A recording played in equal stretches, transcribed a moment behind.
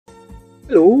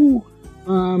Hello,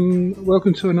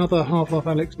 welcome to another Half-Life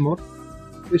Alyx mod.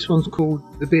 This one's called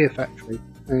The Beer Factory,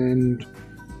 and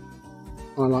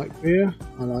I like beer,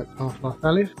 I like Half-Life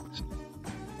Alyx,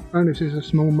 and this is a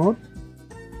small mod.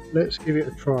 Let's give it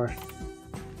a try.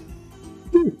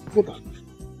 Ooh, what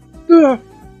the?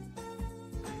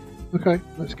 Okay,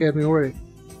 that scared me already.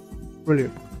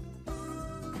 Brilliant.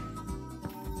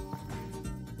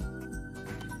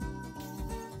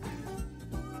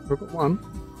 I've got one.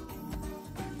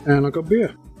 And I got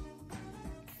beer.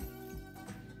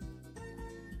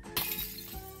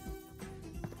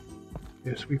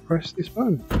 Yes, we press this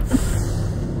button.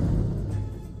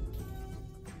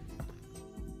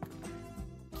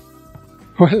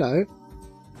 Oh, hello.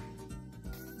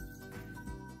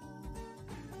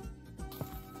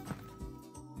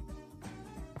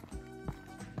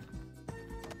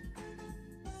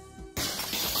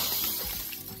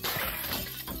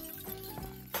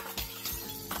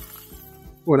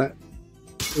 What that?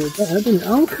 That didn't.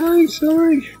 Okay,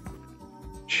 sorry.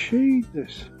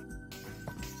 Jesus.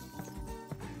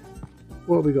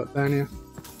 What have we got down here?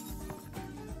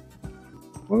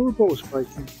 Why are the balls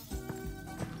breaking?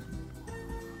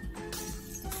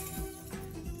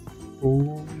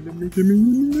 Oh, give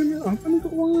me. I've only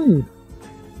got one.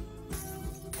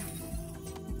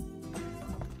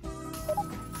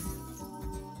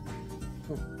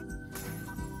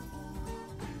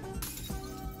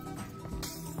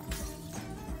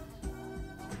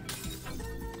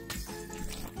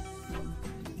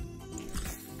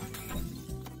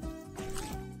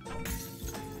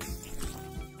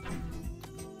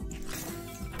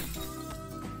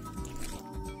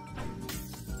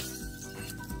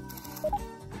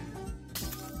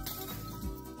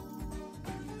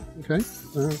 Okay,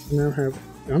 I now have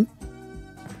a gun.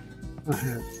 I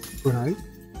have a grenade.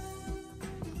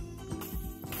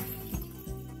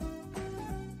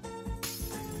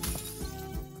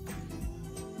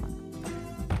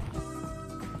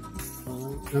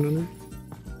 Gun on it.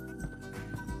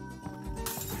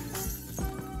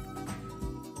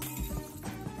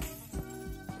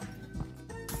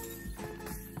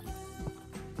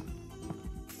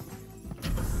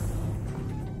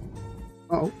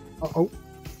 Uh-oh, uh-oh.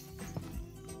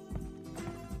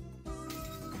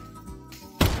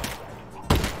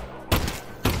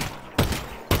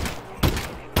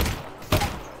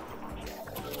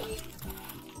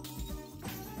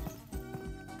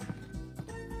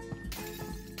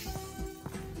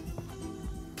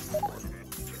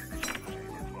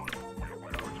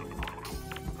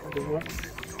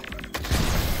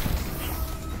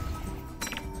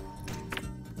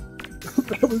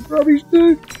 That was rubbish,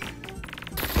 dude.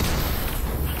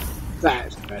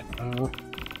 That's better.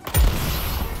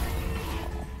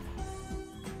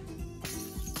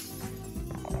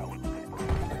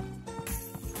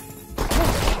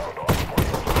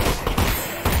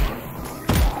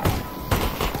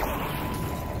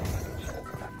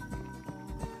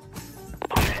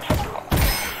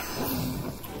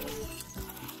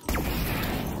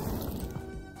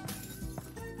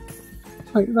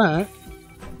 Take that,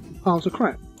 piles of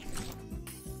crap.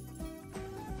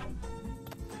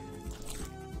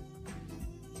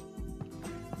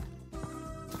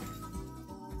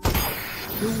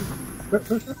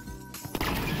 Ooh.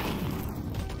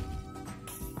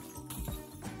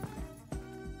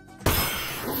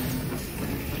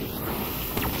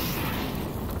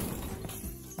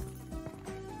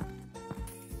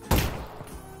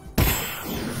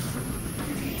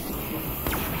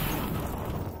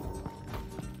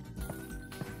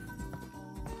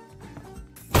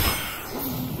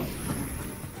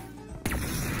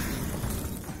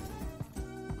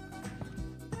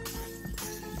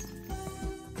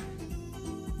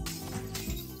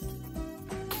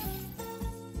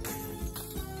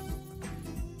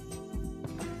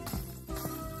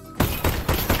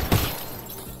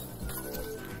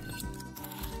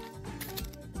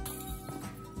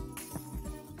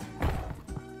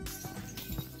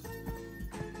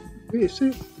 This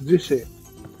it? This it?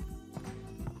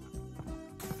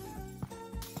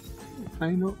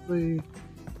 Okay, not the...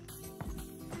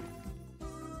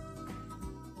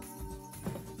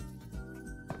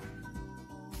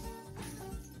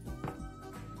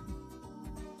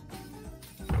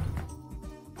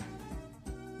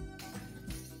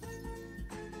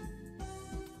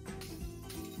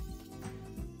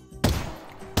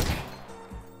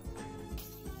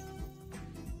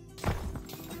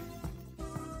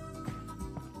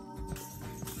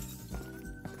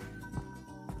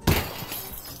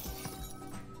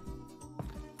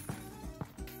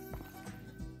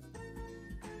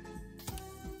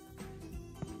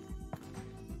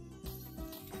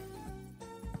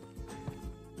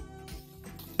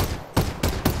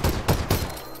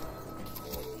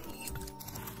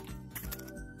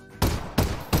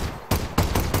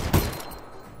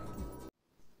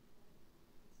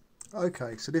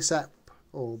 Okay, so this app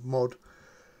or mod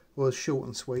was short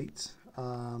and sweet.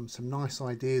 Some nice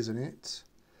ideas in it.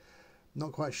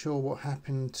 Not quite sure what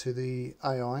happened to the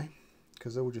AI,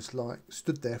 because they all just like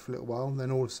stood there for a little while and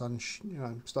then all of a sudden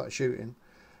started shooting.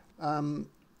 I mean,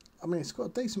 it's got a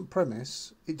decent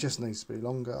premise. It just needs to be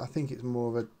longer. I think it's more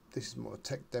of a, this is more a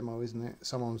tech demo, isn't it?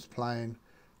 Someone's playing,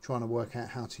 trying to work out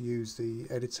how to use the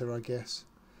editor, I guess.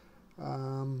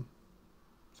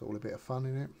 It's all a bit of fun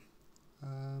in it.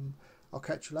 I'll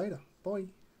catch you later. Bye.